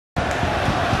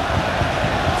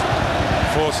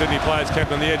4 Sydney players kept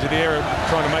on the edge of the area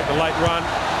trying to make the late run.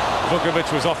 Vukovic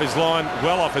was off his line,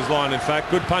 well off his line in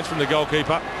fact. Good punch from the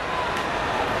goalkeeper.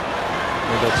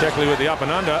 And Checkley with the up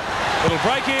and under. Little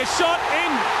break here, shot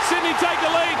in. Sydney take the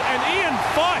lead, and Ian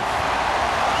Fife.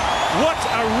 What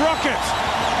a rocket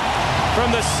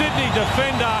from the Sydney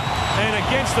defender, and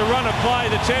against the run of play,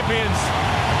 the champions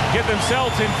get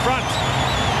themselves in front.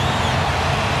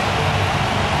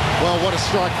 Well, what a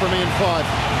strike from Ian Fife.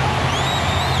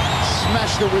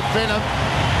 Smashed it with venom.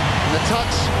 And the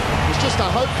touch was just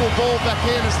a hopeful ball back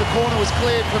in as the corner was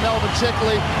cleared from Alvin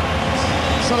Checkley.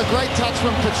 It's not a great touch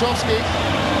from Petrovski,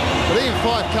 but Ian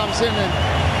Fife comes in and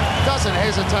doesn't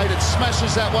hesitate and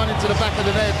smashes that one into the back of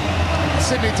the net.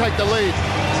 Sydney take the lead.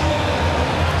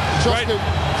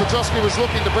 Petrovski was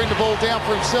looking to bring the ball down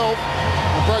for himself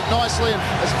and broke nicely, and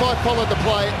as Fife followed the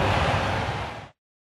play,